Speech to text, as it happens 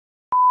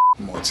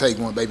I'm gonna take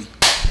one, baby.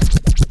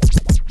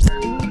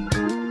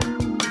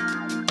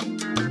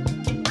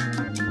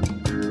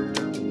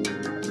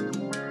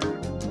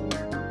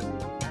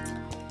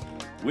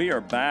 We are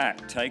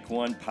back, Take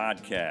One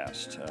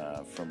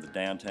podcast from the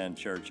Downtown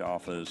Church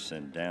office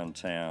in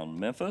downtown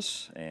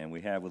Memphis. And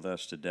we have with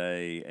us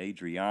today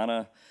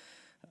Adriana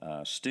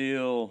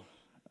Steele,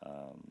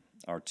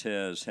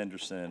 Artez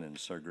Henderson, and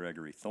Sir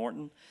Gregory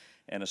Thornton,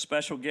 and a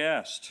special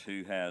guest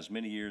who has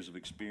many years of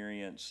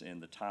experience in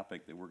the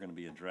topic that we're going to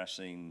be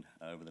addressing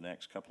over the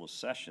next couple of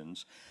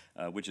sessions,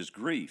 which is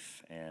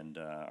grief. And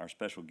our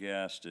special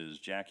guest is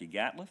Jackie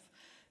Gatliff.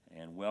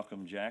 And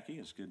welcome, Jackie.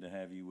 It's good to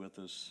have you with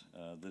us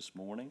this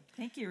morning.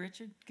 Thank you,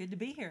 Richard. Good to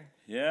be here.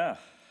 Yeah.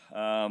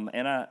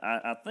 And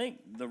I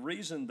think the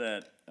reason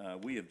that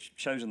we have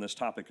chosen this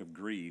topic of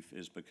grief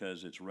is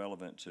because it's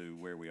relevant to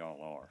where we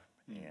all are.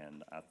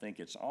 And I think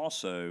it's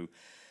also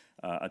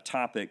a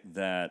topic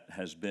that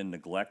has been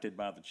neglected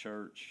by the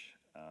church.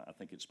 I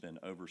think it's been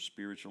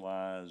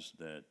over-spiritualized,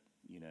 that,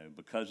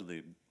 because of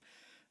the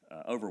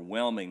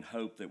overwhelming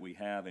hope that we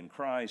have in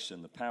Christ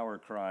and the power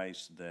of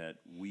Christ, that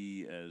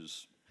we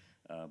as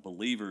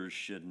believers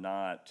should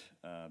not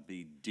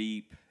be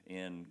deep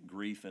in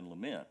grief and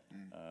lament,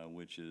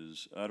 which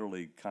is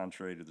utterly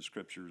contrary to the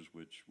Scriptures,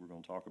 which we're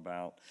going to talk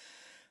about.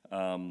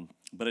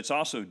 But it's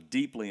also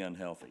deeply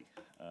unhealthy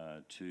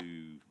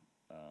to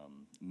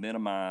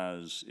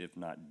minimize, if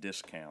not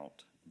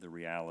discount, the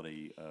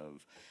reality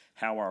of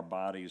how our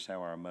bodies,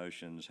 how our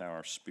emotions, how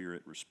our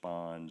spirit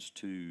responds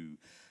to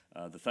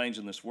the things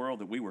in this world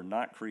that we were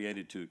not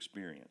created to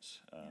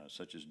experience,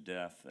 such as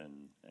death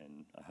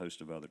and a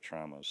host of other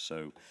traumas.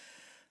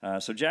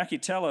 So Jackie,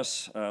 tell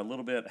us a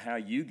little bit how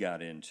you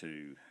got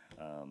into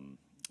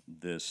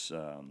this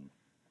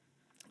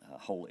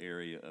whole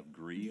area of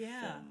grief.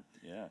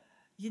 Yeah.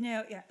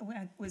 When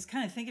I was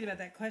kind of thinking about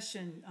that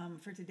question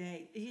for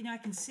today, I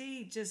can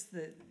see just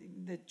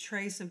the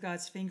trace of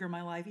God's finger in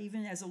my life,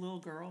 even as a little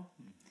girl,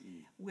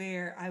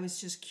 where I was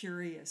just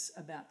curious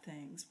about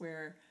things,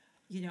 where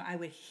I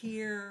would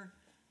hear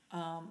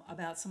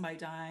about somebody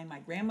dying,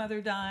 my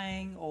grandmother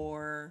dying,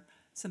 or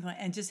something,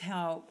 and just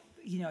how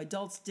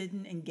adults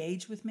didn't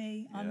engage with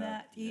me on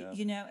that,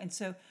 and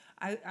so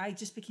I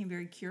just became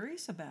very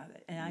curious about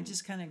it, and I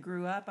just kind of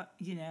grew up,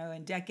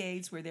 in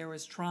decades where there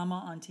was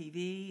trauma on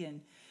TV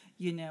and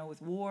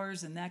with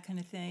wars and that kind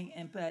of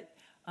thing, but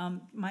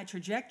my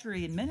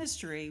trajectory in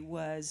ministry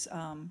was.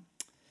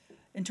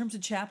 In terms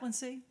of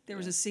chaplaincy, there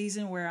was a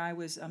season where I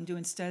was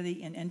doing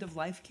study in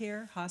end-of-life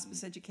care,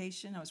 hospice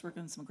education. I was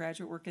working on some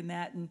graduate work in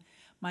that, and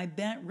my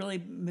bent really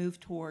moved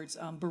towards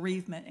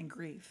bereavement and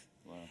grief.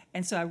 Wow.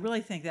 And so I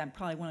really think that I'm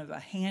probably one of a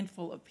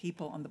handful of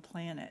people on the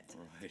planet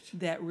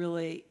that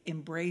really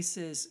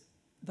embraces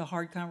the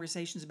hard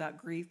conversations about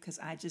grief, because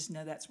I just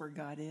know that's where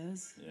God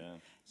is. Yeah.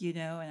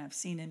 And I've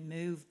seen Him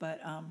move. But,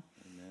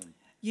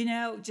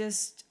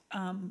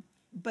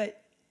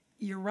 but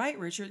you're right,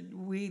 Richard.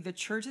 The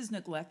church has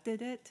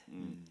neglected it,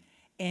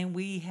 and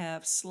we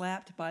have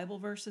slapped Bible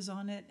verses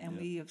on it, and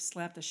we have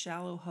slapped a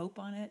shallow hope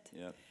on it,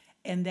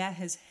 and that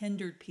has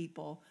hindered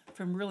people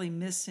from really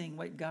missing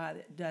what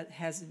God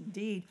has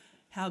indeed,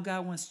 how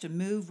God wants to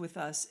move with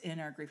us in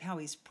our grief, how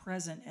He's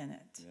present in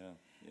it.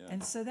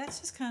 And so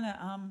that's just kind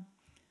of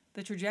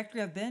the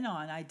trajectory I've been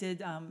on. I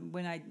did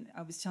when I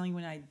was telling you,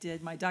 when I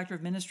did my Doctor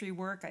of Ministry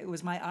work, it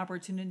was my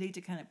opportunity to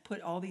kind of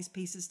put all these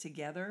pieces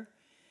together.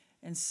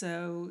 And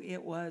so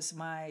it was,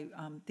 my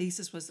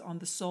thesis was on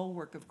the soul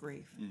work of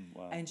grief,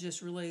 and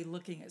just really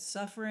looking at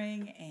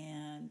suffering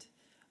and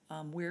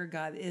where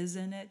God is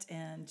in it,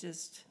 and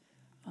just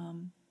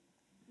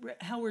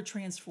how we're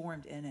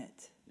transformed in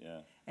it. Yeah.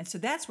 And so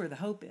that's where the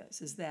hope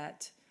is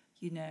that,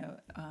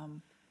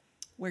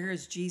 where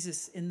is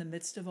Jesus in the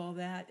midst of all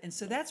that? And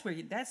so that's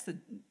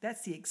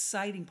that's the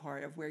exciting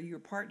part of where you're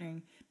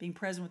partnering, being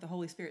present with the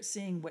Holy Spirit,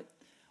 seeing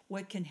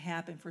what can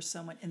happen for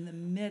someone in the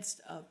midst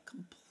of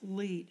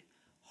complete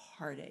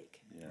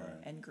heartache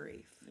and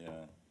grief.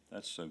 Yeah,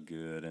 that's so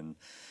good. And,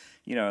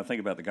 I think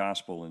about the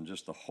gospel, and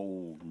just the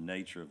whole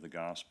nature of the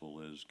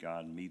gospel is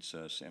God meets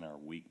us in our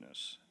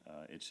weakness.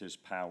 It's His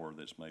power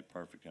that's made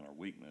perfect in our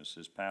weakness.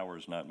 His power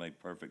is not made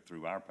perfect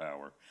through our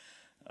power.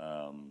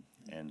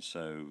 And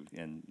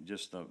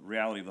just the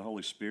reality of the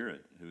Holy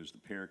Spirit, who is the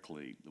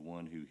Paraclete, the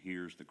one who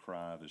hears the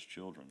cry of His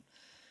children.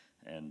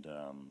 And,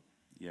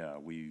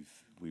 we've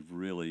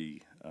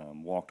really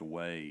walked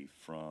away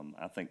from,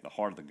 I think, the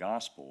heart of the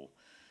gospel,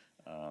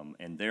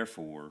 and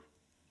therefore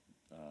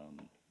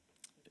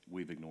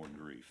we've ignored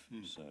grief.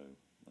 So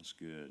that's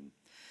good.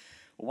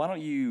 Well, why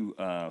don't you,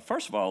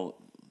 first of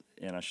all,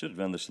 and I should have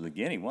done this at the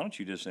beginning, why don't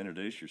you just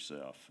introduce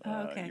yourself?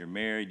 Okay. You're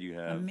married,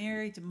 I'm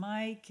married to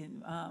Mike,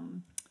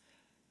 and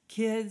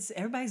kids.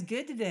 Everybody's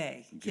good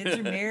today. Kids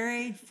are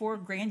married, 4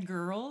 grand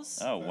girls.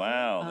 Oh,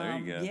 wow. There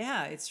you go.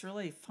 Yeah, it's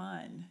really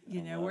fun.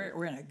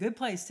 We're in a good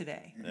place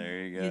today.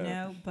 There you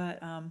go.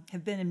 But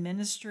have been in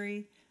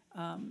ministry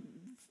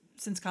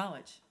since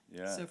college.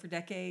 Yeah. So for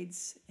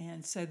decades.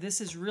 And so this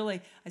is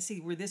really, I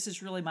see where this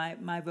is really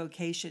my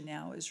vocation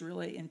now, is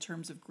really in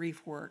terms of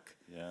grief work.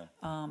 Yeah.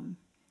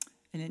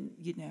 and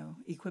in,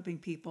 equipping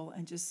people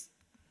and just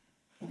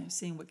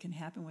seeing what can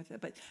happen with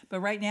it. But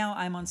right now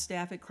I'm on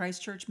staff at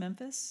Christ Church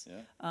Memphis,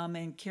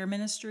 and Care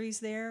Ministries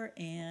there,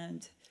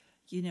 and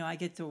I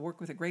get to work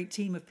with a great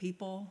team of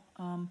people.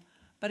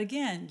 But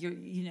again,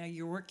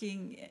 you're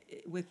working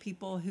with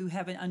people who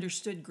haven't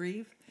understood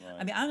grief. Right.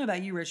 I mean, I don't know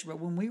about you, Richard, but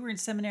when we were in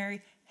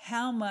seminary,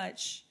 how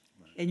much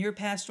in your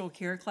pastoral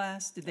care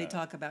class did they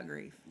talk about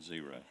grief?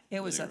 Zero.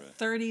 It was Zero.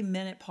 a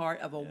 30-minute part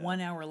of a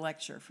 1-hour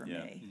lecture for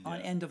me on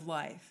end of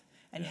life.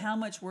 And how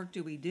much work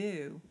do we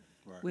do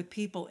with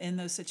people in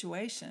those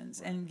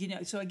situations? And,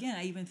 so again,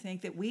 I even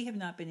think that we have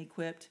not been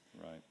equipped,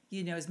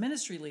 as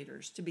ministry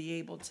leaders to be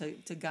able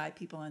to guide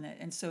people in it.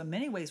 And so in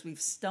many ways, we've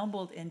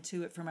stumbled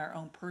into it from our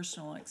own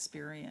personal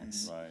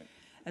experience. Right.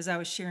 As I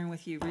was sharing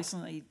with you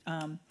recently,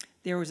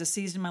 there was a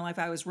season in my life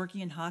I was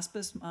working in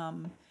hospice.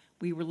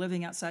 We were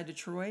living outside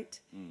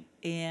Detroit,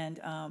 and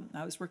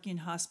I was working in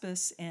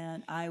hospice,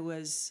 and I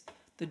was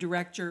the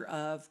director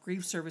of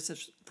grief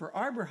services for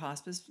Arbor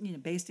Hospice,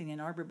 based in Ann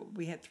Arbor, but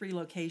we had 3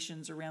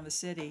 locations around the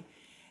city.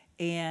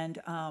 And,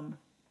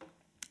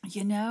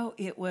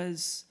 it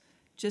was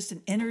just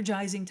an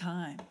energizing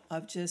time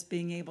of just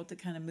being able to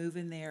kind of move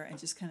in there and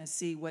just kind of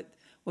see what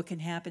can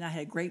happen. I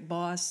had a great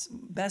boss,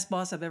 best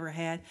boss I've ever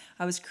had.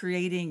 I was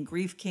creating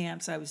grief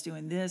camps. I was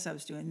doing this. I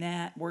was doing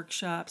that,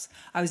 workshops.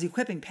 I was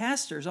equipping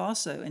pastors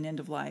also in end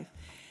of life.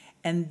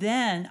 And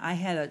then I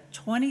had a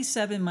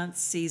 27-month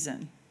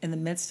season in the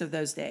midst of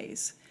those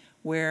days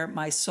where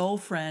my soul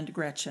friend,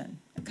 Gretchen,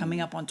 coming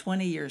up on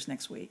 20 years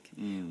next week,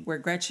 where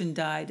Gretchen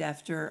died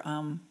after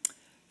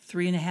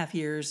 3.5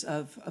 years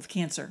of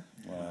cancer.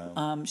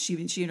 Wow. She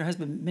and her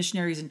husband,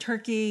 missionaries in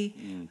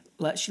Turkey.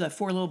 She left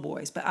 4 little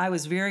boys. But I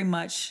was very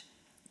much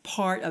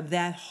part of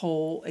that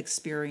whole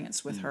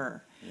experience with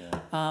her.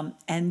 Yeah.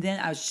 And then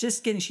I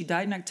was she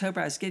died in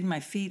October. I was getting my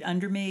feet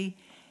under me.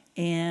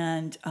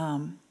 And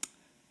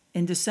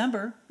in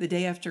December, the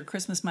day after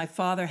Christmas, my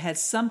father had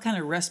some kind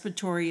of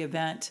respiratory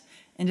event,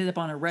 ended up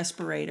on a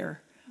respirator,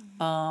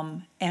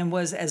 and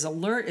was as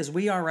alert as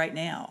we are right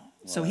now.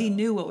 So he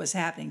knew what was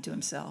happening to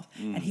himself,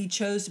 and he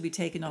chose to be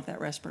taken off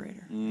that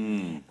respirator.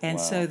 And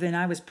so then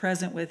I was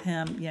present with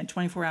him,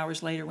 24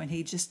 hours later when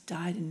he just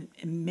died an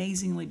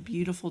amazingly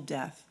beautiful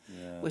death,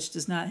 which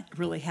does not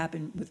really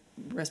happen with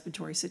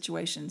respiratory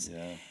situations.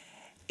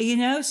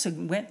 So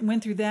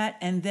went through that,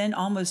 and then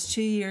almost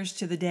 2 years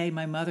to the day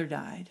my mother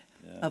died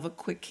of a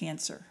quick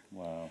cancer.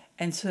 Wow.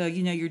 And so,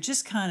 you're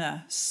just kind of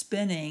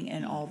spinning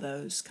in all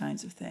those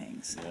kinds of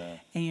things.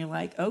 And you're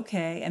like,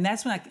 okay. And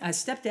that's when I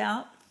stepped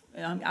out.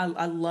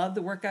 I loved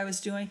the work I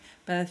was doing,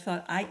 but I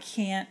thought I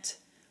can't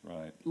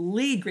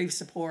lead grief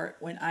support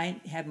when I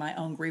have my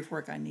own grief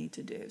work I need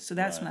to do. So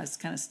that's when I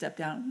kind of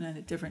stepped out in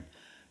a different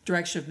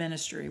direction of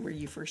ministry where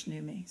you first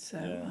knew me.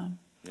 So,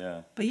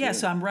 but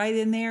so I'm right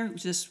in there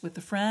just with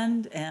the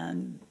friend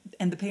and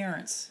the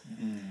parents,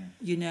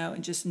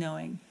 and just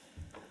knowing.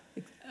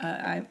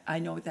 I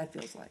know what that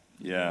feels like.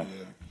 Yeah.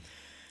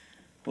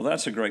 Well,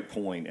 that's a great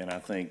point, and I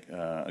think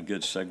a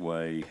good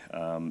segue.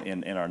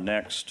 In our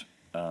next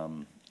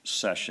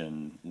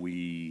session,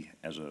 we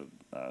as a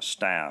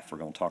staff are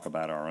going to talk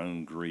about our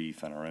own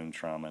grief and our own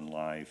trauma in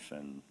life,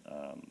 and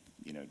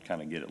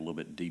kind of get a little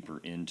bit deeper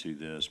into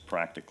this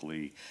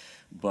practically.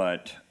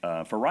 But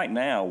for right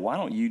now, why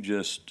don't you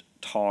just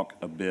talk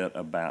a bit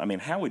about,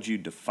 how would you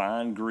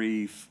define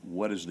grief?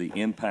 What is the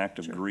impact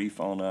of grief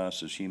on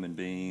us as human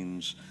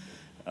beings?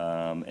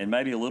 And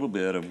maybe a little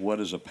bit of what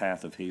does a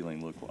path of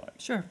healing look like?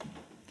 Sure.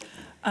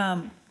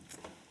 I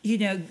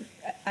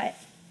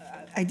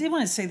did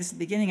want to say this at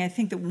the beginning. I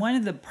think that one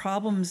of the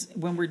problems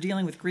when we're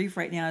dealing with grief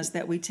right now is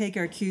that we take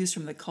our cues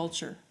from the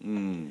culture.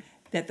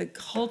 That the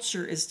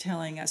culture is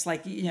telling us,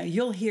 like,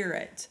 you'll hear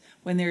it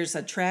when there's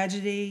a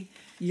tragedy.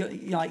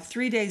 Like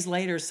 3 days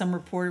later, some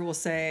reporter will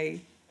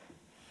say,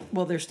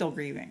 well, they're still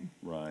grieving.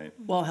 Right.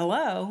 Well,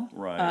 hello.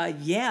 Right.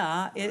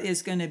 It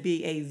is going to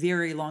be a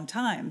very long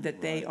time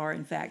that they are,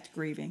 in fact,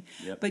 grieving.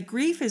 Yep. But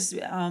grief is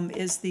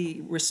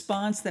the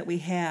response that we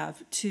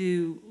have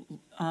to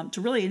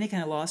really any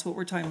kind of loss. What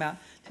we're talking about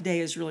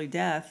today is really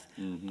death.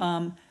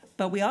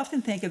 But we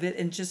often think of it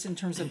in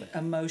terms of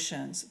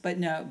emotions. But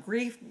no,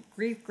 grief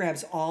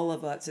grabs all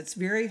of us. It's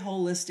very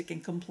holistic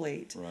and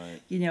complete. Right.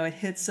 It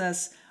hits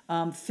us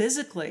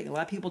physically. A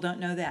lot of people don't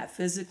know that.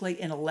 Physically,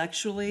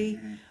 intellectually,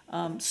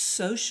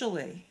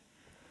 socially,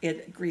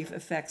 grief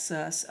affects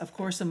us. Of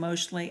course,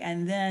 emotionally,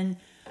 and then,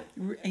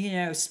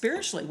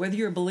 spiritually. Whether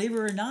you're a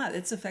believer or not,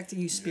 it's affecting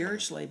you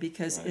spiritually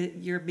because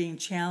you're being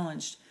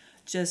challenged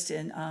just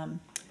in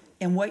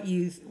what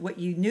you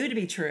knew to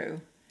be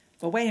true.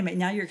 But wait a minute,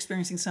 now you're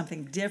experiencing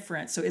something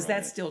different. So is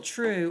that still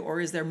true,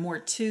 or is there more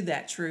to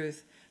that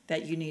truth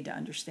that you need to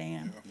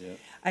understand? Yep.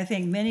 I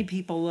think many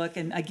people look,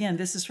 and again,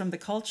 this is from the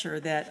culture,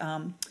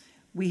 that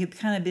we have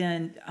kind of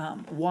been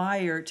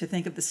wired to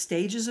think of the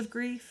stages of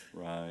grief.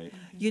 Right.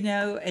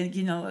 And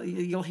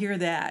you'll hear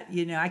that.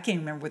 I can't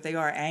remember what they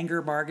are: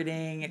 anger,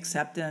 bargaining,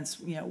 acceptance,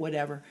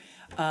 whatever.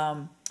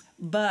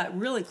 But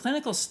really,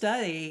 clinical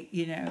study,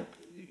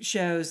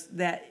 shows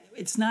that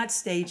it's not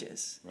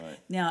stages. Right.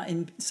 Now,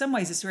 in some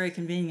ways, it's very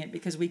convenient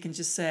because we can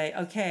just say,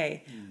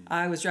 okay,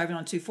 I was driving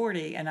on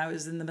 240 and I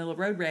was in the middle of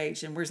road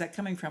rage, and where's that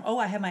coming from? Oh,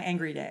 I had my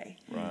angry day.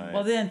 Right.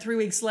 Well, then 3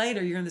 weeks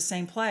later, you're in the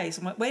same place.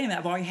 I'm like, wait a minute,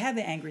 I've already had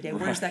the angry day.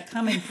 Where's that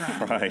coming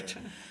from? Right.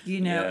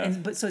 You know, Yeah.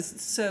 and but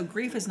so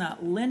grief is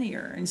not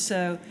linear, and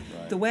so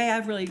the way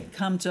I've really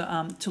come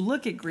to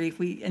look at grief,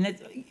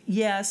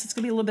 yes, it's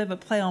gonna be a little bit of a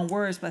play on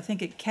words, but I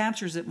think it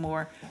captures it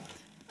more.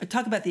 I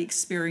talk about the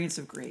experience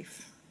of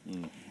grief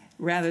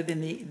rather than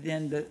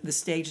the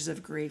stages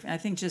of grief, and I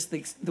think just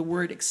the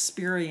word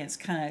experience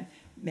kind of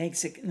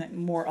makes it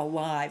more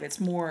alive.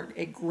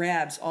 It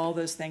grabs all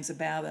those things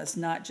about us,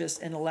 not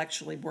just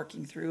intellectually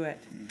working through it.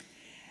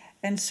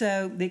 And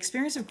so the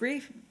experience of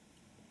grief,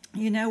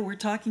 you know, we're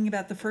talking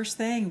about the first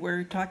thing.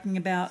 We're talking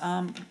about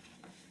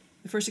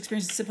the first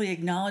experience is simply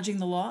acknowledging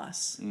the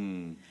loss,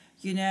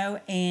 you know,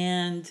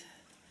 and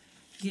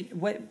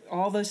what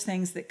all those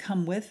things that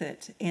come with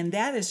it. And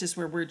that is just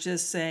where we're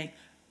just saying,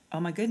 oh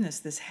my goodness,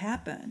 this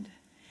happened.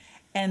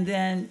 And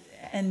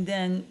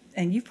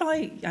you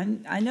probably,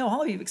 I know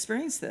all of you have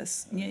experienced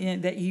this,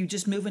 that you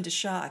just move into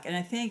shock. And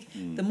I think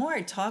the more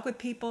I talk with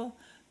people,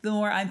 the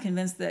more I'm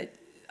convinced that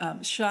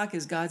shock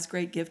is God's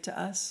great gift to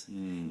us,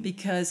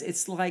 because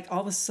it's like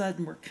all of a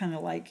sudden we're kind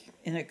of like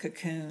in a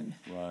cocoon,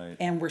 Right.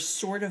 and we're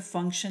sort of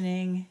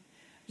functioning,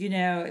 you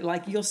know,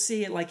 like you'll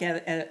see it like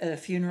at a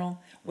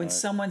funeral when Right.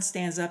 someone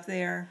stands up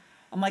there.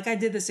 I'm like, I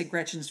did this at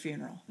Gretchen's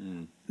funeral.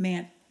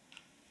 Man,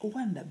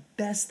 one of the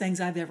best things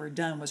I've ever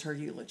done was her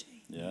eulogy.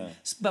 Yeah.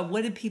 But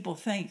what did people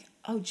think?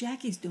 Oh,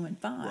 Jackie's doing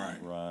fine.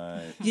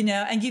 Right. You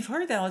know, and you've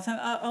heard that all the time.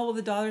 Oh, well,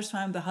 the daughter's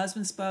fine. The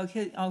husband spoke.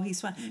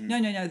 He's fine.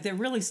 No. They're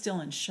really still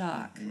in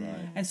shock.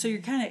 Right. And so you're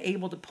kind of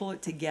able to pull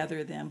it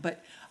together then.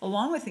 But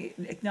along with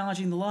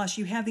acknowledging the loss,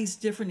 you have these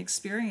different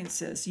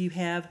experiences. You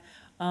have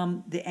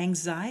the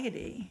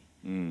anxiety,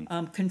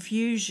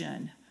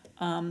 confusion,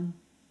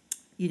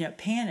 you know,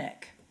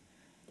 panic.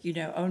 You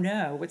know, oh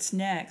no, what's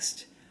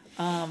next?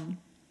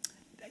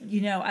 You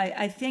know,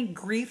 I think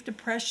grief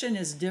depression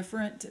is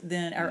different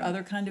than our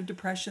other kind of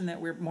depression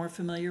that we're more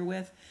familiar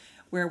with,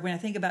 where when I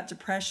think about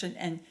depression,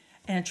 and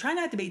I try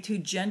not to be too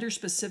gender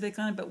specific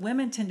on it, but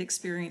women tend to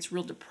experience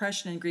real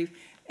depression and grief,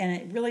 and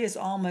it really is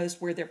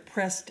almost where they're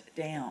pressed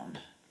down.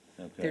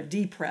 Okay. They're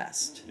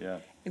depressed. Yeah.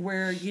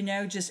 Where, you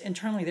know, just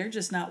internally, they're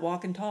just not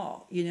walking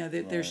tall. You know,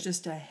 there's Right.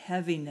 just a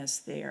heaviness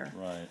there.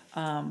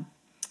 Right.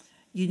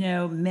 You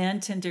know, men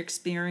tend to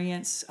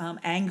experience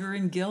anger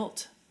and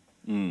guilt.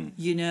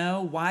 You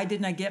know, why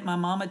didn't I get my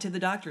mama to the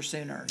doctor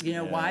sooner? You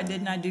know, why Yeah.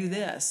 didn't I do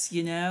this?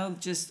 You know,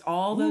 just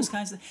all those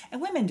kinds of, and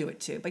women do it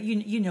too, but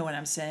you know what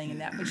I'm saying in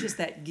that, but just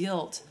that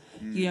guilt,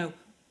 you know,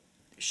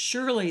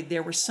 surely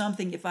there was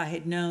something, if I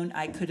had known,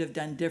 I could have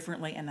done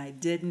differently, and I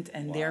didn't,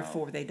 and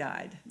therefore they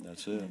died.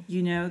 That's it.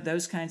 You know,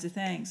 those kinds of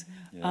things.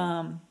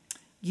 Yeah.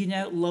 You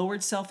know,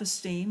 lowered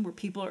self-esteem, where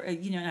people are,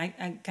 you know, and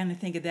I kind of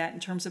think of that in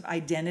terms of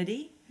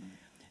identity.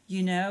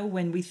 You know,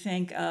 when we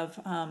think of,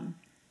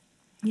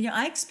 you know,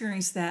 I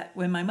experienced that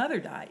when my mother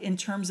died, in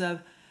terms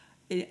of,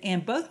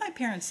 and both my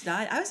parents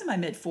died. I was in my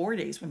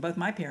mid-40s when both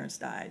my parents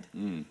died.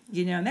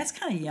 You know, and that's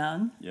kind of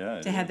young Yeah.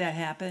 to have that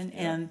happen.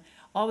 Yeah. And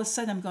all of a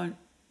sudden I'm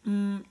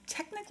going,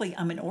 technically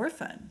I'm an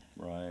orphan.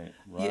 Right.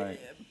 You- Right.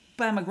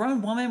 but I'm a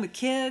grown woman with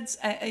kids,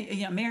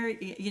 you know,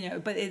 married, you know,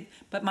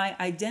 but my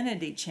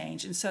identity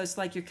changed. And so it's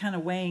like you're kind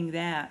of weighing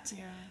that.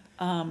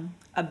 Yeah.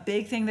 A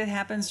big thing that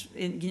happens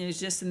in, you know,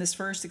 just in this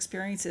first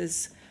experience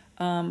is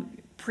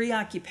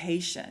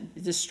preoccupation,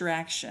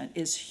 distraction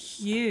is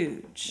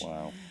huge.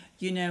 Wow.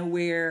 You know,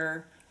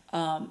 where,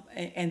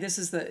 and this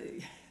is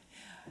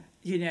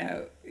you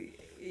know,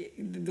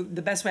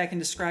 the best way I can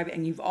describe it,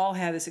 and you've all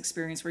had this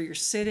experience where you're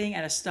sitting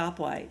at a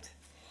stoplight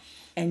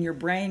and your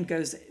brain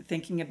goes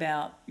thinking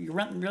about, you're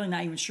really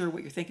not even sure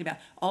what you're thinking about.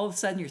 All of a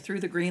sudden you're through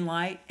the green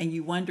light and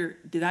you wonder,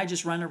 did I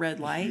just run a red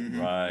light?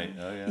 Right.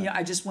 Oh yeah. You know,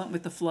 I just went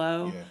with the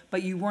flow, Yeah.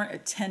 but you weren't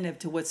attentive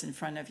to what's in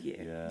front of you.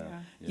 Yeah.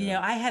 You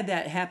know, I had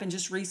that happen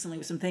just recently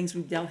with some things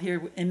we dealt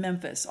here in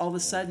Memphis. All of a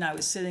sudden, I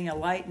was sitting at a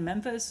light in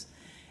Memphis,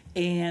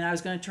 and I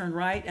was going to turn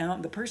right,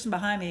 and the person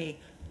behind me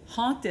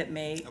honked at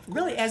me,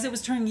 really, as it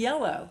was turning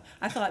yellow.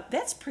 I thought,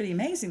 that's pretty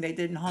amazing they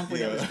didn't honk when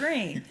it was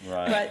green.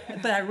 Right.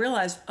 But I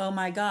realized, oh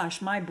my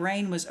gosh, my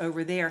brain was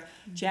over there.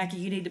 Jackie,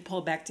 you need to pull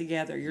back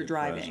together. You're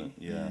driving. Present.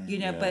 Yeah. You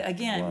know, Yeah. but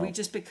again, Wow. we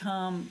just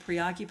become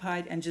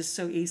preoccupied and just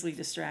so easily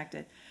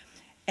distracted.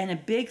 And a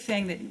big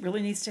thing that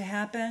really needs to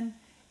happen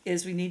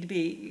is we need to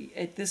be,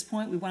 at this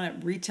point, we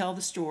want to retell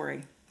the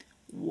story.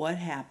 What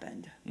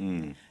happened?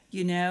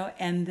 You know,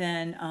 and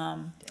then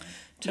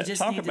you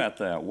just Talk need to- about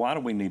that. Why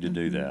do we need to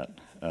do that?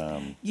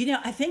 you know,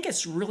 I think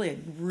it's really a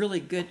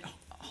really good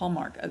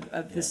hallmark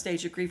of this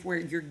stage of grief where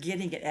you're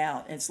getting it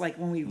out. It's like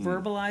when we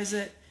verbalize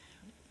it,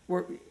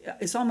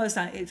 it's almost,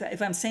 if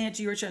I'm saying it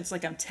to you, Richard, it's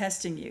like I'm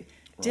testing you.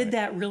 Did Right.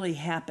 that really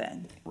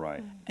happen?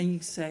 Right. And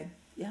you say,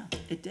 yeah,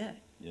 it did.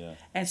 Yeah.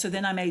 And so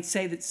then I may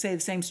say the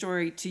same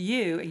story to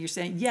you, and you're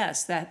saying,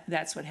 yes,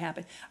 that's what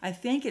happened. I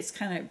think it's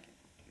kind of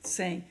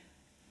saying,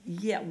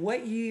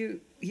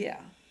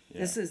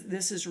 this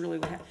is really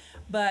what happened.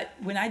 But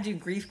when I do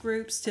grief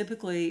groups,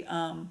 typically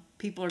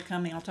people are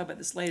coming, I'll talk about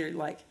this later,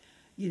 like,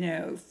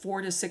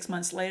 4 to 6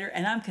 months later,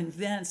 and I'm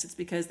convinced it's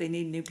because they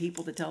need new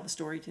people to tell the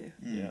story to.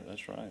 Yeah,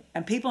 that's right.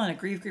 And people in a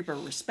grief group are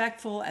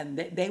respectful, and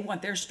they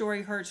want their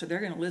story heard, so they're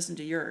going to listen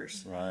to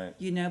yours. Right.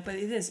 But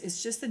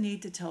it's just the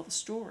need to tell the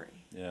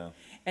story. Yeah.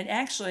 And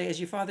actually, as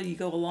you you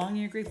go along in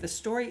your grief, the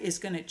story is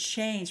going to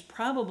change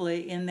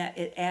probably in that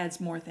it adds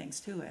more things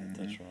to it.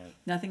 That's right.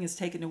 Nothing is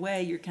taken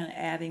away, you're kind of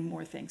adding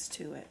more things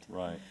to it.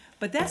 Right.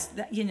 But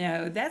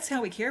that's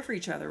how we care for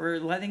each other. We're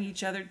letting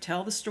each other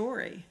tell the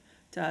story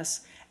to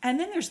us. And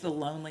then there's the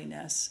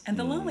loneliness. And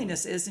the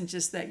loneliness isn't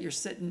just that you're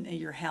sitting in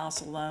your house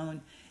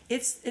alone.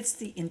 It's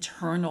the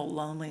internal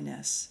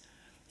loneliness.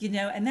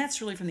 And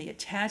that's really from the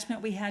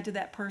attachment we had to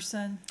that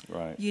person.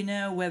 Right.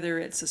 Whether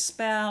it's a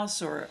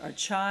spouse or a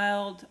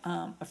child,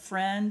 a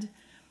friend,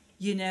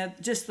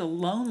 just the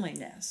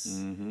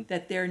loneliness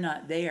that they're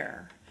not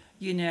there.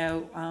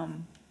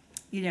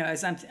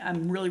 As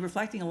I'm really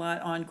reflecting a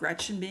lot on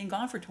Gretchen being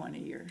gone for 20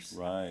 years.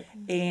 Right.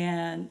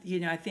 And,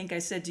 I think I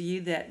said to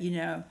you that,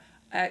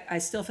 I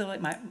still feel like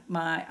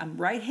I'm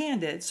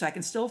right-handed, so I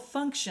can still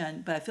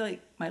function, but I feel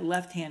like my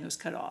left hand was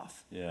cut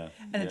off. Yeah.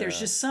 And that there's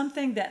just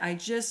something that I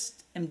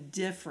just am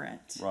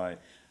different. Right.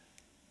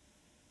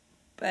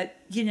 But,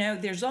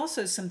 there's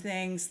also some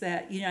things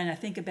that, and I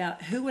think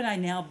about who would I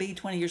now be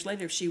 20 years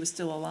later if she was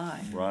still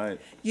alive? Right.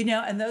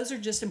 And those are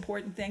just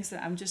important things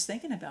that I'm just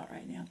thinking about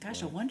right now.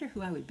 Gosh, I wonder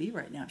who I would be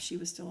right now if she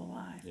was still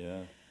alive.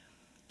 Yeah.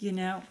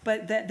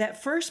 But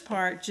that first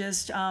part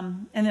just,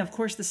 and then of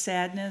course the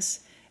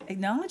sadness,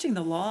 acknowledging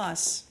the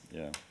loss.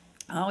 Yeah.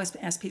 I always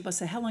ask people, I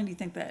say, how long do you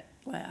think that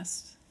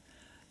lasts?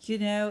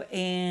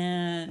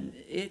 And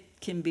it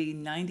can be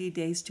 90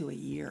 days to a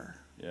year.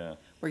 Yeah.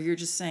 Where you're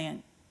just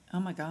saying, oh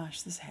my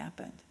gosh, this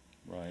happened.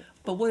 Right.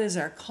 But what does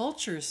our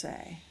culture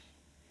say?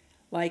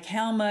 Like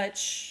how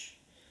much,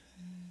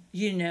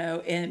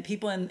 and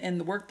people in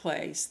the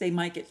workplace, they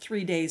might get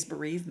 3 days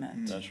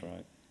bereavement. That's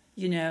right.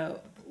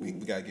 We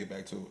got to get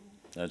back to it.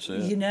 That's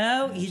it. You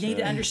That's need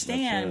to it.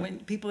 understand That's when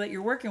people that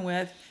you're working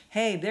with,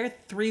 hey, they're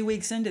 3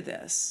 weeks into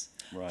this.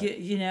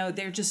 Right.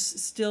 They're just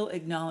still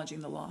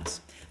acknowledging the loss.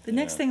 The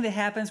next thing that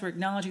happens, we're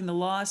acknowledging the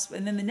loss.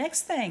 And then the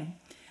next thing,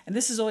 and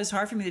this is always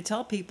hard for me to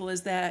tell people,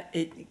 is that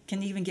it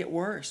can even get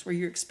worse where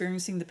you're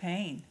experiencing the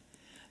pain.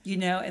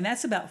 And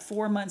that's about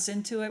 4 months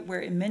into it, where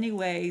in many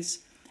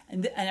ways,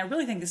 and I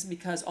really think this is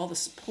because all the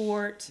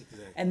support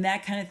and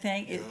that kind of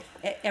thing,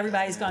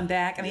 everybody's gone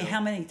back. I mean, how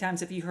many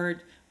times have you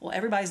heard, well,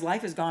 everybody's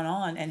life has gone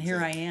on, and here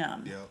I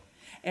am. Yeah.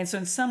 And so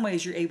in some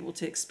ways, you're able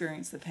to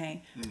experience the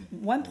pain.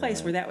 One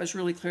place where that was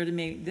really clear to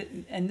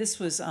me, and this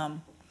was,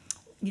 a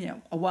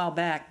while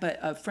back, but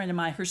a friend of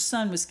mine, her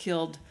son was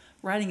killed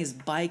riding his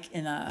bike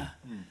in a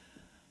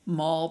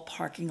mall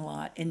parking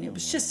lot, and it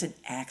was just an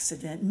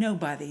accident.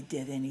 Nobody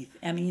did anything.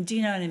 I mean, do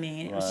you know what I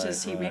mean? It was Right,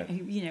 just, right.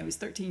 he was a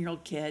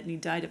 13-year-old kid, and he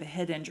died of a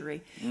head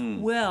injury.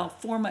 Well,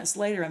 4 months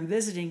later, I'm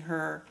visiting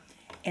her,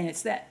 and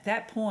it's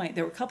that point,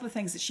 there were a couple of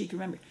things that she could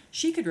remember.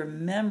 She could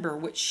remember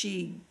what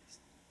she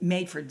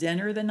made for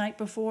dinner the night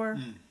before.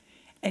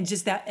 And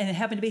just that, and it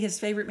happened to be his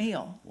favorite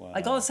meal. Wow.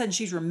 Like all of a sudden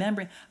she's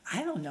remembering,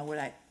 I don't know what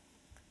I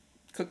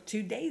cooked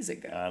 2 days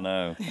ago. I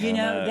know.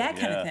 That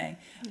kind of thing.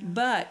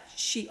 But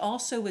she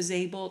also was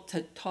able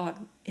to talk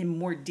in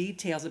more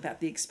details about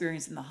the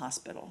experience in the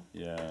hospital.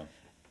 Yeah.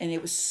 And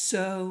it was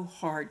so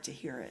hard to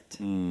hear it.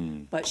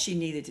 But she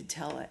needed to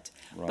tell it.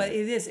 Right. But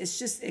it's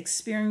just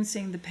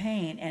experiencing the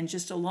pain. And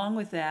just along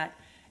with that,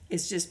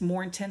 it's just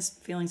more intense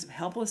feelings of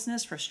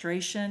helplessness,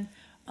 frustration,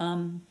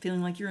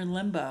 feeling like you're in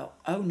limbo.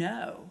 Oh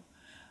no.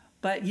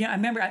 But, I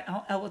remember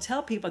I will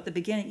tell people at the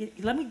beginning,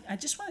 I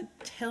just want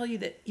to tell you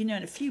that, in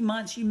a few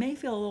months, you may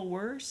feel a little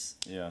worse.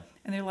 Yeah.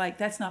 And they're like,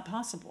 that's not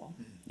possible.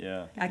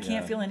 Yeah. I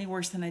can't feel any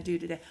worse than I do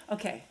today.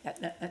 Okay,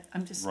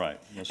 I'm just. Right.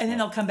 That's And then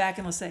right. they'll come back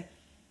and they'll say,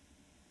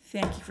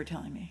 thank you for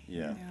telling me.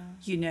 Yeah.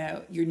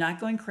 You're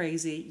not going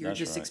crazy. You're That's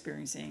just right.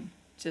 experiencing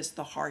just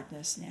the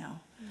hardness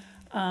now.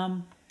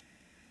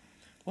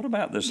 What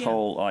about this Yeah.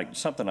 whole, like,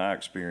 something I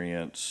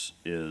experience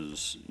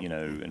is,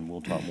 and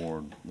we'll talk more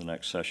in the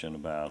next session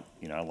about,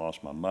 I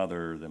lost my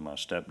mother, then my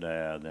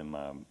stepdad, then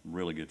my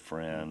really good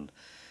friend.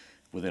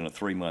 Within a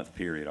 3-month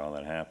period, all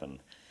that happened.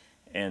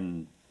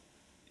 And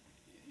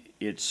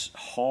it's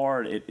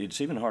hard,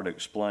 it's even hard to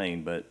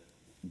explain, but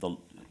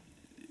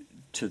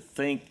to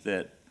think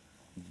that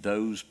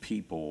those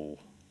people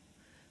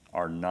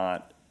are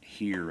not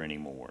here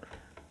anymore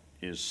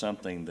is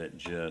something that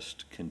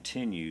just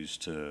continues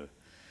to,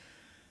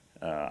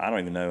 I don't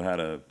even know how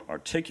to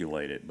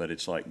articulate it, but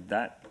it's like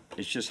that,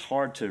 it's just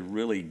hard to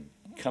really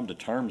come to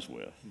terms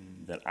with,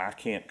 that I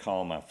can't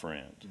call my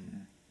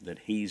friend, that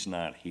he's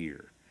not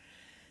here.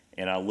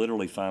 And I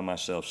literally find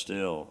myself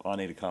still, I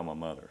need to call my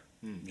mother,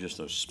 just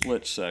a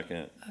split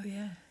second. Oh,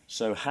 yeah.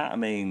 So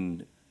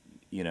I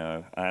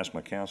asked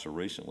my counselor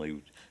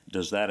recently,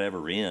 does that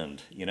ever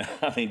end?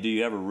 Do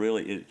you ever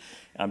really,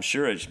 I'm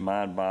sure it's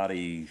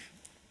mind-body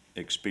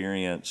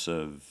experience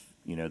of,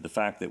 the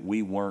fact that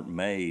we weren't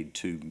made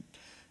to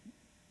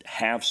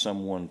have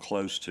someone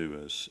close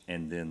to us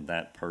and then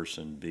that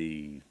person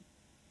be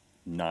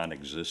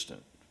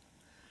non-existent.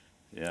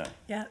 Yeah.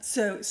 Yeah.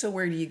 So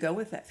where do you go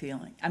with that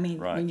feeling? I mean,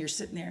 Right. when you're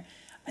sitting there,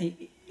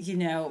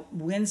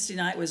 Wednesday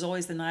night was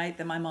always the night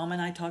that my mom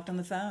and I talked on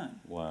the phone.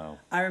 Wow.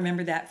 I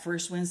remember that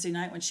first Wednesday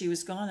night when she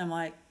was gone. I'm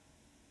like,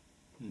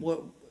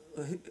 what?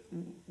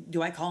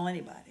 Do I call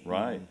anybody?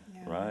 Right.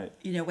 Right.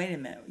 Wait a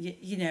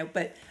minute.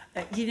 But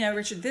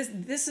Richard,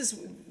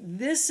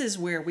 this is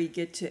where we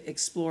get to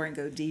explore and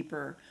go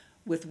deeper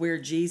with where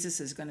Jesus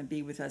is going to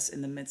be with us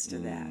in the midst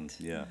of that.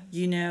 Yeah.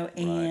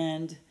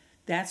 And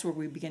that's where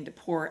we begin to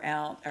pour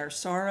out our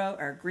sorrow,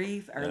 our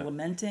grief, our Yeah.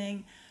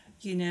 lamenting.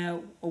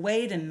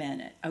 Wait a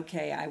minute.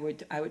 Okay, I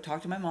would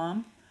talk to my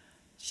mom.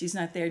 She's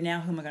not there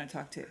now. Who am I going to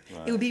talk to?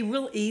 Right. It would be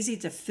real easy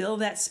to fill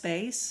that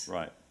space.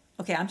 Right.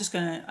 Okay, who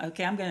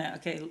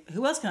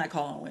else can I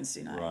call on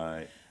Wednesday night?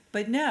 Right.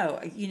 But no,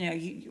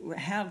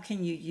 how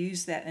can you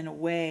use that in a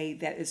way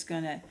that is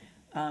going to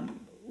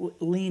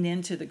lean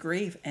into the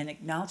grief and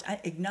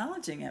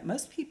acknowledging it?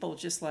 Most people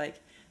just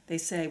they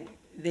say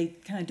they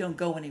kind of don't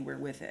go anywhere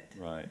with it.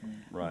 Right.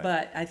 Right.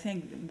 But I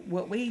think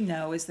what we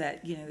know is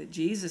that that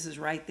Jesus is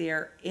right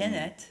there in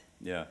it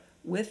Yeah.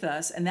 with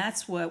us, and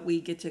that's what we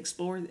get to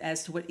explore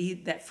as to what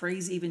that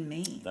phrase even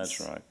means. That's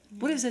right.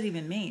 What does it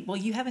even mean? Well,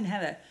 you haven't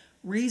had a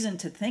reason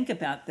to think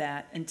about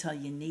that until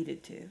you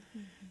needed to.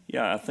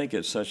 Yeah, I think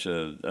it's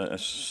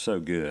so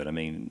good. I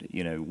mean,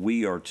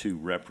 we are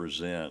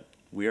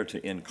to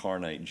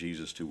incarnate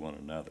Jesus to one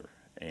another,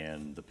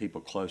 and the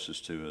people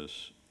closest to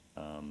us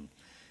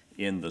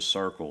in the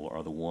circle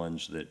are the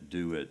ones that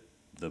do it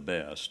the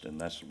best,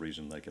 and that's the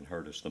reason they can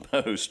hurt us the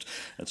most.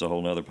 That's a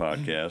whole nother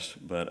podcast.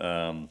 But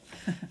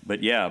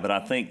I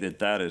think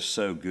that is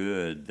so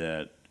good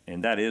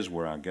and that is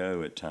where I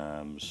go at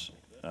times.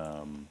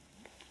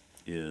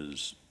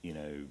 Is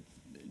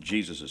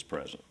Jesus is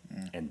present,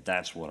 and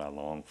that's what I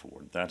long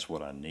for. That's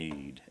what I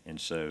need,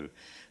 and so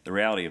the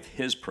reality of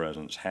His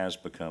presence has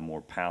become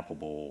more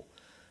palpable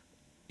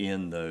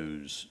in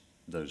those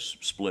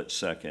split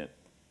second.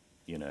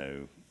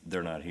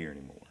 They're not here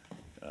anymore,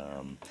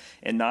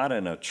 and not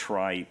in a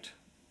trite,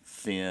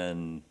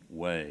 thin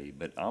way,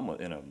 but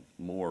in a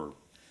more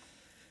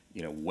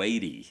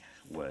weighty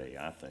way.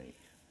 I think,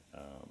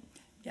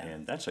 Yeah.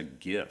 and that's a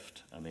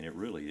gift. I mean, it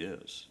really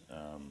is.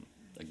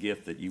 A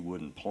gift that you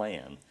wouldn't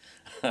plan,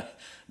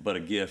 but a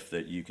gift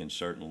that you can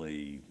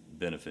certainly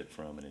benefit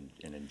from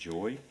and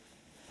enjoy.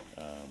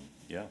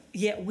 Yeah.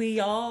 Yeah, we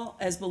all,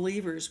 as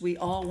believers, we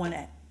all want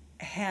to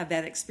have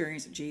that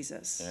experience of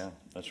Jesus. Yeah,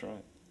 that's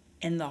right.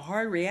 And the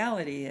hard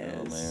reality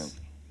Oh, man. is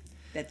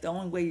that the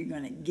only way you're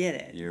going to get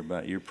it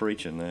You're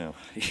preaching now.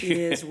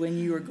 is when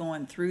you are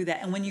going through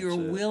that, and when you are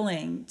That's it.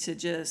 willing to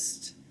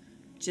just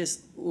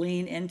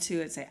lean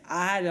into it. Say,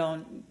 I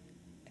don't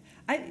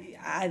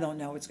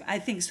know. I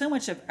think so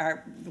much of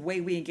the way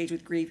we engage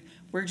with grief,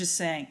 we're just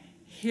saying,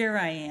 "Here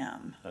I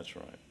am. That's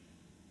right.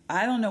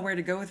 I don't know where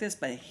to go with this,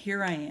 but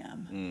here I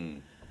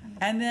am."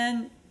 And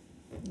then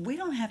we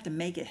don't have to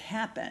make it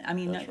happen. I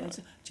mean, That's right.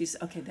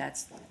 Jesus, okay,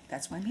 that's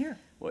why I'm here.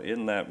 Well,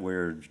 isn't that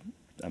where?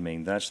 I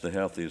mean, that's the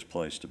healthiest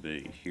place to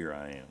be. Here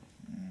I am.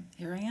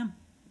 Here I am.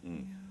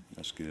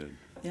 That's good.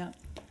 Yeah.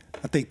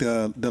 I think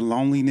the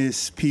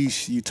loneliness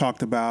piece you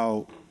talked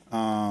about,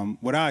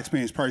 what I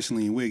experienced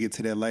personally, and we'll get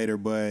to that later,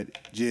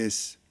 but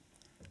just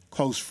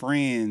close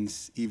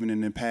friends, even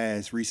in the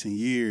past recent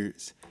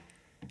years,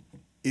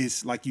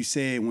 it's like you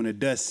said, when the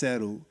dust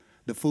settled,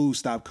 the food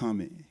stopped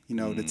coming.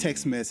 The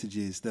text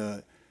messages,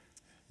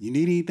 you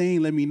need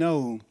anything, let me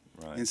know.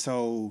 Right. And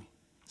so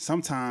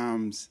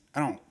sometimes, I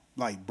don't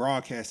like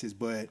broadcast this,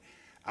 but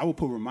I will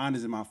put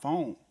reminders in my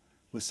phone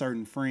with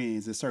certain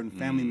friends and certain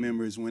family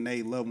members when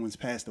they loved ones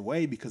passed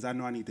away, because I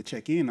know I need to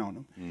check in on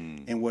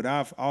them. And what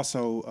I've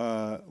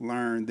also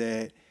learned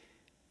that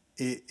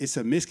it's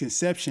a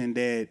misconception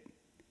that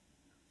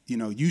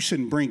you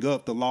shouldn't bring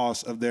up the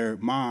loss of their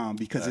mom,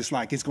 because it's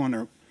like it's going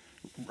to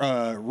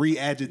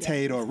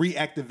re-agitate or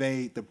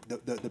reactivate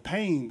the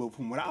pain. But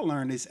from what I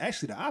learned, it's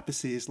actually the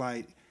opposite. It's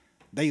like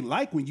they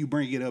like when you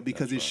bring it up,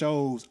 because it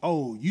shows,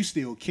 oh, you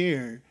still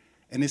care,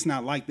 and it's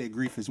not like that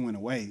grief has went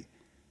away.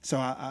 So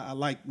I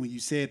like when you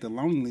said the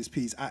loneliness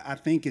piece. I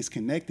think it's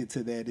connected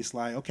to that. It's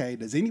like, okay,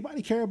 does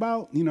anybody care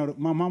about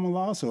my mama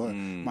loss or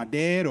my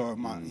dad or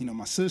my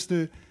my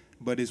sister?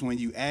 But it's when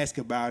you ask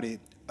about it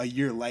a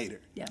year later.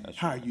 Yeah.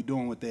 How are you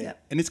doing with that?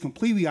 Yep. And it's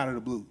completely out of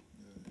the blue.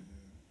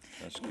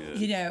 That's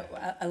good.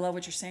 I love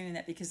what you're saying in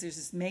that, because there's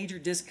this major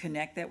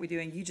disconnect that we do,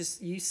 and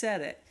you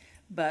said it,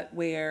 but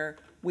where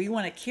we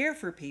want to care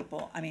for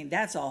people. I mean,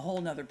 that's a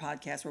whole nother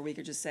podcast where we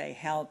could just say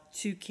how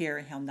to care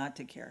and how not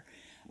to care.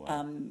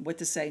 What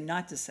to say,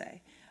 not to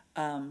say,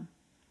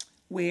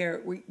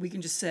 where we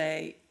can just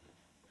say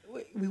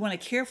we want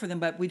to care for them,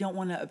 but we don't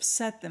want to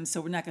upset them, so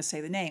we're not going to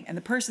say the name. And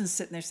the person's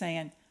sitting there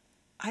saying,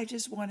 I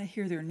just want to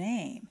hear their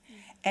name.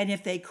 And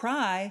if they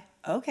cry,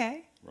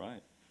 okay.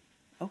 Right.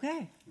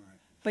 Okay.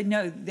 But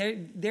no,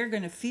 they're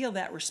going to feel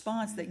that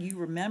response that you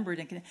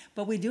remembered.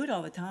 But we do it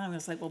all the time.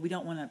 It's like, well, we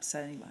don't want to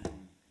upset anybody.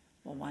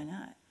 Well, why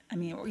not? I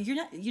mean, or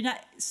you're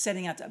not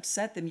setting out to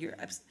upset them.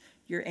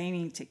 You're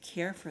aiming to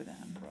care for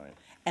them. Right.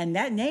 And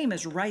that name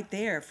is right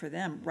there for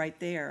them, right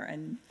there.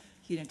 And,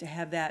 to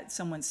have that,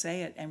 someone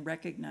say it and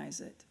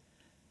recognize it,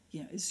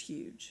 is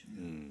huge.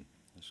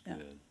 That's Yeah.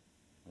 good.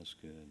 That's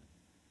good.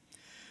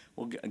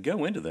 Well,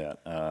 go into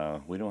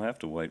that. We don't have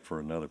to wait for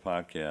another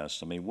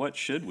podcast. I mean, what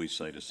should we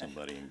say to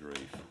somebody in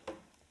grief?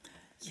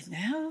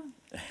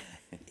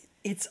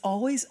 It's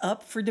always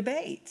up for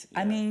debate.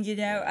 I mean,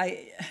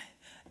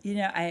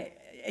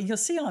 and you'll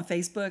see on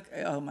Facebook,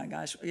 oh my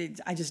gosh,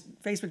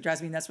 Facebook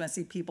drives me nuts when I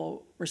see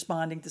people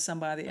responding to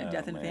somebody in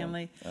death in the man.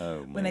 family.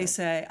 Oh, when they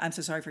say, I'm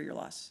so sorry for your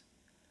loss.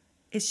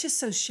 It's just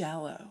so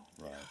shallow.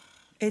 Right.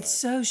 It's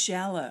so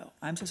shallow.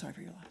 I'm so sorry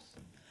for your loss.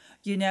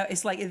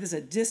 It's like it is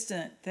a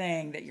distant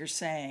thing that you're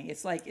saying.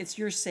 It's like it's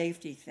your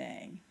safety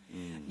thing.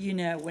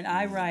 When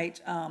I write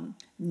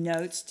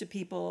notes to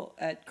people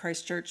at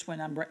Christ Church,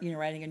 when I'm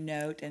writing a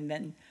note and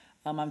then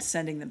I'm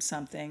sending them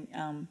something,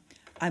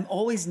 I'm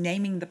always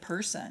naming the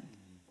person.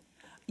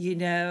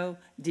 Dear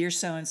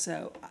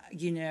so-and-so,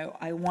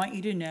 I want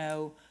you to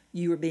know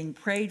you are being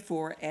prayed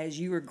for as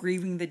you are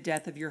grieving the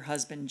death of your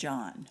husband,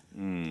 John.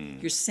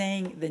 You're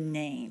saying the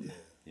name.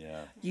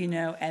 Yeah.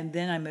 And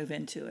then I move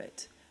into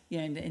it.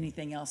 Into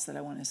anything else that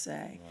I want to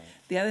say. Right.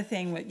 The other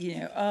thing,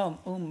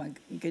 oh my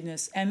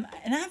goodness, and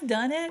I've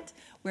done it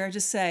where I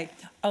just say,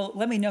 oh,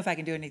 let me know if I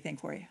can do anything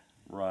for you.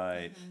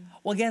 Right.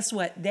 Well, guess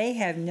what? They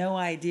have no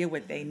idea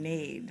what they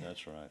need.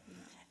 That's right.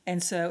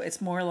 And so it's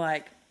more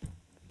like,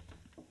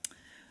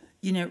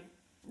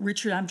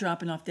 Richard, I'm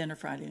dropping off dinner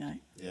Friday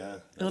night. Yeah.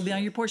 It'll be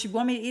on your porch. If you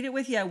want me to eat it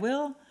with you, I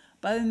will.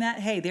 But other than that,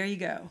 hey, there you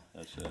go.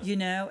 That's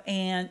it.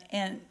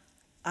 And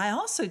I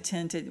also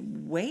tend to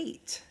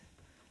wait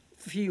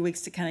a few weeks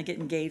to kind of get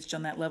engaged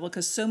on that level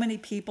because so many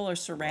people are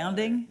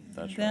surrounding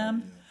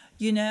them.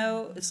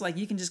 Right. It's like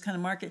you can just kind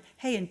of mark it.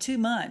 Hey, in 2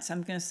 months,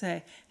 I'm going to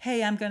say,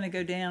 hey, I'm going to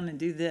go down and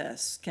do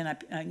this. Can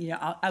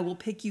I? I will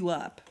pick you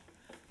up.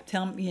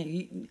 Tell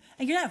me,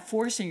 and you're not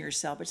forcing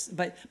yourself,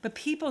 but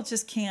people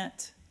just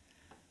can't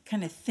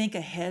kind of think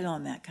ahead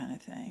on that kind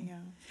of thing. Yeah.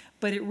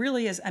 But it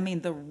really is. I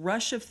mean, the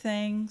rush of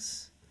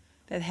things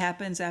that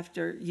happens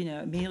after,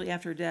 immediately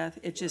after death,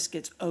 it just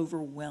gets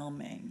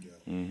overwhelming.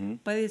 Mm-hmm.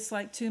 But it's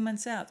like 2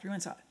 months out, 3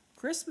 months out,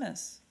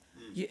 Christmas.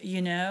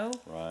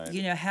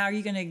 Right. How are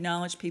you going to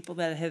acknowledge people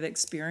that have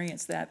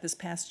experienced that this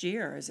past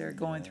year as they're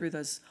going through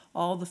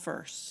all the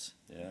firsts,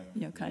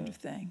 kind of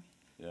thing.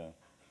 Yeah.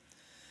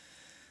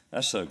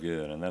 That's so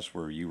good, and that's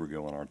where you were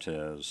going,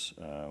 Artez,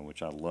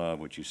 which I love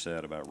what you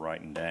said about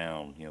writing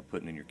down,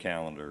 putting in your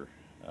calendar,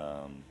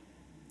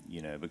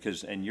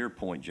 because, and your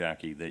point,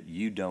 Jackie, that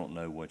you don't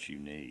know what you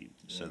need.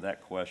 Yeah. So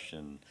that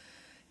question,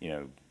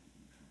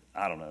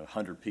 I don't know,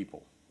 100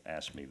 people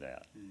ask me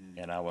that.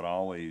 And I would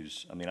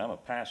always, I'm a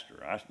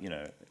pastor,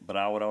 but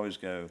I would always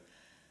go,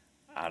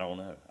 I don't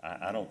know.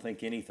 I don't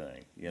think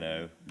anything,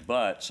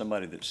 but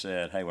somebody that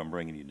said, hey, I'm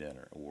bringing you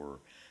dinner, or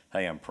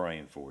hey, I'm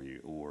praying for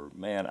you, or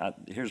man,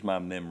 here's my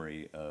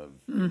memory of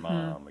your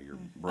mom or your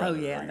brother. Oh,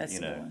 yeah, or, that's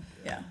the one.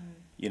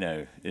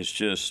 Yeah. It's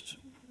just,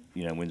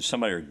 when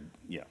somebody,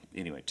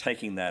 anyway,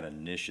 taking that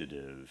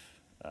initiative.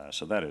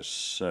 So that is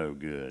so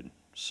good,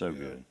 so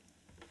good.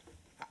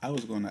 I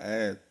was going to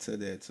add to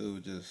that too,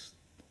 just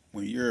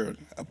when you're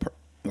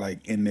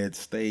like in that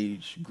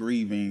stage,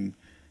 grieving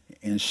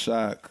and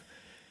shock,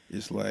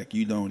 it's like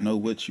you don't know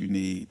what you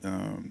need.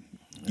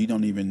 You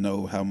don't even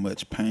know how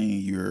much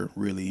pain you're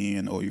really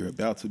in or you're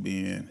about to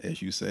be in,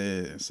 as you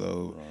said.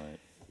 So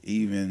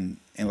even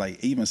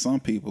some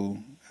people,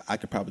 I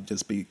could probably just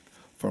speak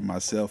for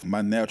myself.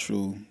 My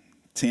natural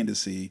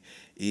tendency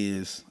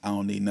is I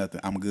don't need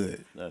nothing. I'm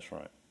good. That's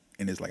right.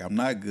 And it's like I'm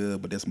not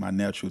good, but that's my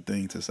natural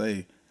thing to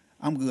say.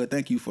 I'm good.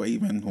 Thank you for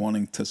even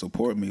wanting to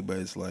support me. But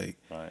it's like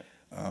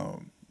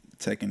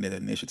taking that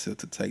initiative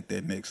to take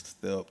that next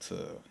step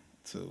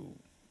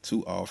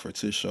to offer,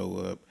 to show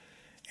up.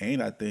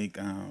 And I think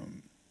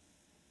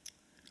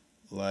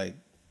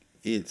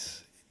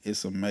it's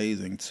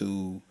amazing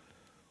to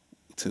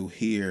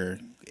hear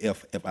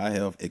if I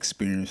have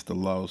experienced the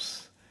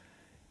loss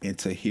and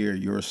to hear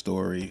your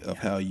story of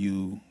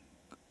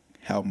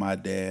how my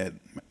dad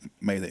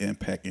made an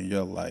impact in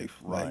your life.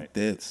 Right.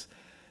 Like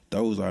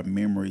those are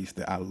memories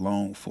that I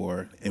long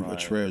for and will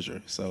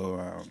treasure.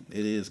 So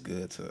it is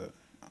good to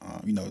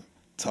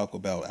talk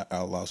about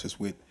our losses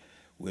with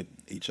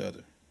each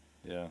other.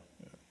 Yeah.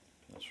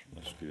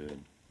 That's good.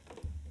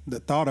 The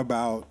thought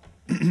about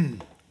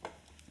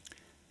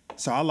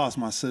so I lost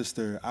my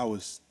sister. I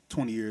was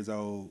 20 years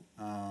old.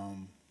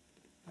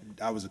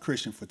 I was a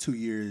Christian for 2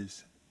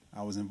 years.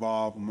 I was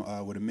involved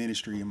with a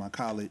ministry in my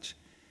college,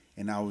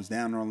 and I was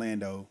down in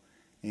Orlando.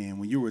 And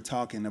when you were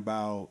talking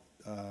about,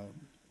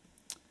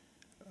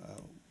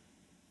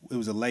 it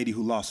was a lady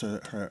who lost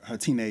her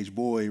teenage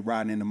boy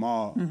riding in the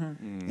mall,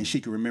 and she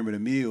could remember the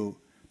meal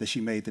that she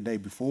made the day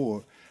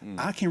before.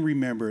 I can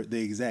remember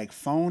the exact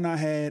phone I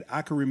had.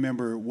 I can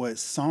remember what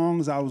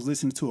songs I was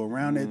listening to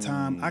around that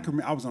time.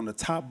 I was on the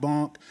top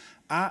bunk.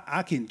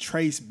 I can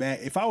trace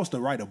back. If I was to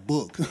write a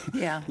book,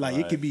 Yeah. like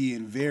it could be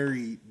in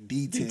very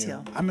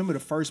detail. I remember the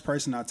first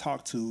person I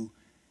talked to,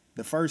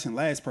 the first and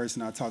last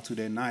person I talked to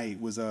that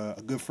night was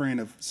a good friend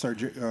of Sir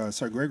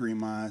Gregory of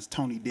mine,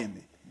 Tony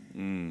Dimmitt.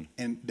 And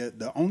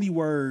the only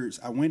words,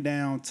 I went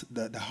down to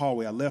the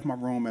hallway. I left my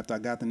room after I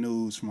got the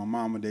news from my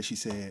mama that she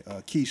said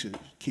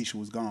Keisha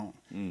was gone.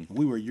 And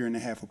we were a year and a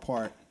half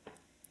apart.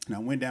 And I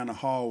went down the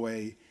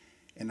hallway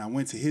and I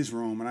went to his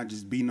room and I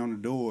just beating on the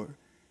door.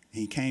 And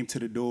he came to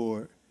the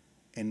door,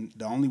 and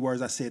the only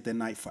words I said that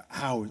night for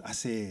hours, I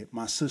said,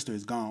 "My sister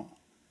is gone."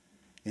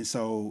 And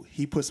so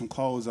he put some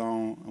clothes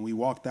on and we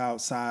walked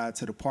outside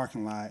to the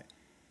parking lot,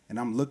 and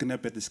I'm looking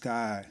up at the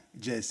sky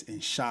just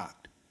in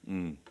shock.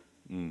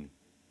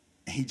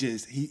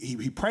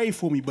 He prayed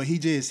for me, but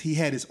he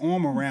had his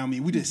arm around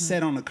me. We just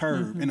sat on the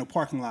curb in the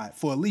parking lot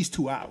for at least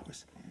 2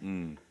 hours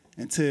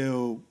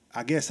until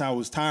I guess I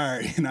was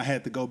tired and I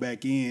had to go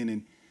back in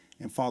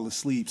and fall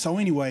asleep. So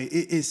anyway,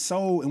 it's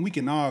so, and we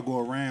can all go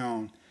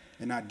around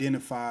and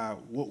identify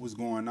what was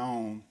going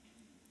on.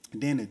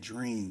 And then the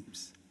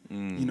dreams,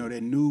 you know,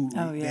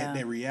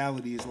 that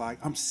reality is like,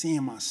 I'm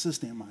seeing my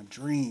sister in my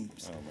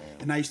dreams.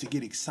 And I used to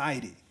get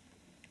excited.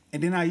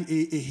 And then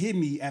it hit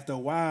me after a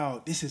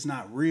while, this is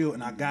not real,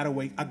 and I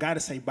gotta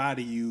say bye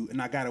to you,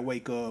 and I gotta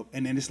wake up,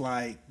 and then it's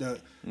like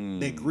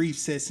that grief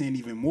sets in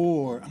even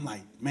more. I'm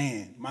like,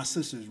 man, my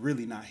sister's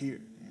really not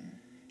here.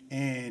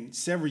 And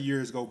several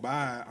years go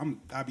by,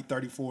 I'll be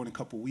 34 in a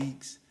couple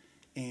weeks,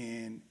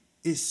 and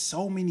it's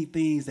so many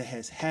things that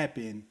has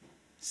happened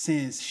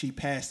since she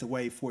passed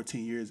away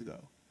 14 years ago.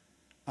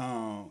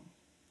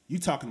 You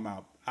talking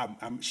about,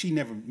 she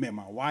never met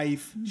my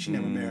wife. She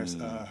never met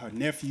her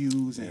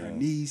nephews and her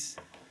niece.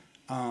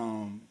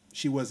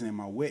 She wasn't in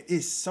my wedding.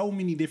 It's so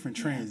many different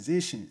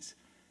transitions.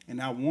 And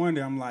I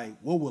wonder, I'm like,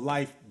 what would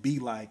life be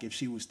like if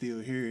she was still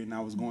here and I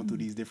was going through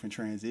these different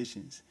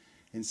transitions?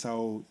 And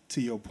so,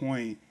 to your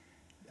point,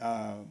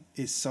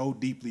 it's so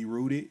deeply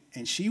rooted.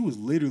 And she was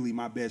literally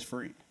my best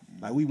friend.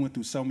 Like, we went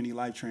through so many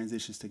life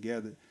transitions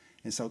together.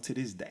 And so, to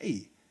this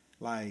day,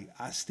 like,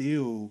 I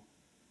still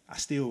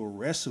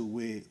wrestle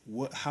with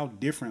how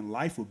different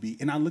life would be,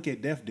 and I look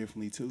at death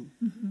differently too.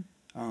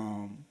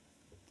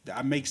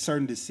 I make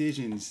certain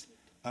decisions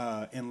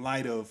in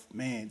light of,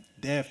 man,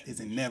 death is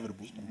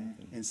inevitable.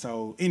 And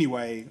so,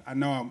 anyway, I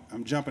know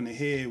I'm jumping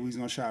ahead. We was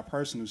gonna share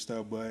personal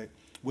stuff, but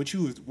what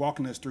you was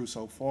walking us through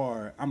so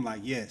far, I'm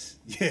like, yes,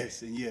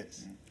 and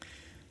yes.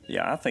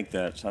 Yeah, I think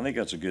that's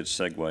a good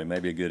segue,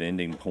 maybe a good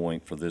ending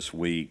point for this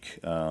week.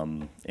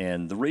 And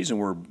the reason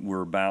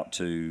we're about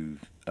to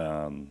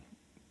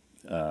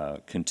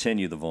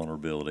continue the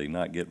vulnerability,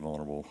 not get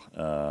vulnerable,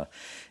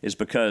 is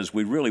because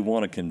we really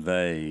want to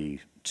convey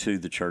to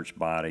the church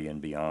body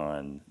and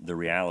beyond the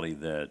reality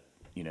that,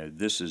 you know,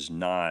 this is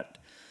not,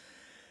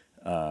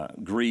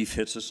 grief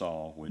hits us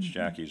all, which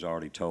Jackie's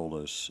already told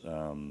us,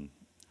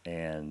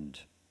 and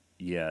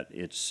yet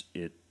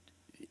it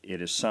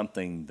is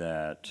something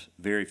that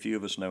very few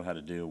of us know how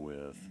to deal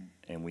with,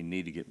 and we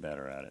need to get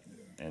better at it.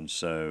 And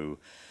so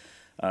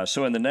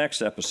in the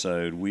next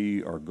episode,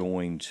 we are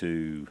going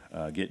to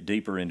get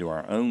deeper into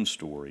our own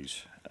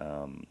stories,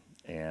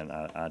 and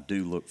I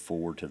do look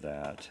forward to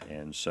that.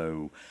 And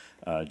so,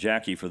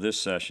 Jackie, for this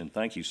session,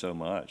 thank you so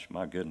much.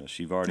 My goodness,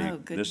 you've already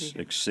this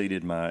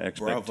exceeded my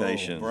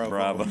expectations.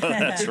 Bravo.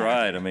 That's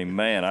right. I mean,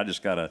 man, I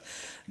just got a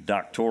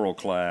doctoral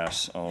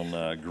class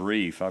on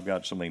grief. I've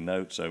got so many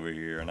notes over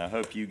here, and I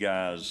hope you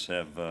guys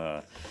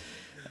have.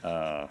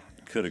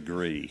 Could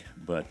agree,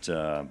 but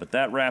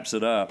that wraps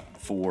it up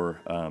for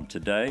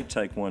today.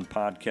 Take One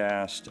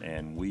Podcast,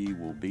 and we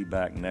will be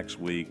back next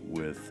week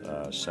with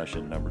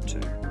session number 2.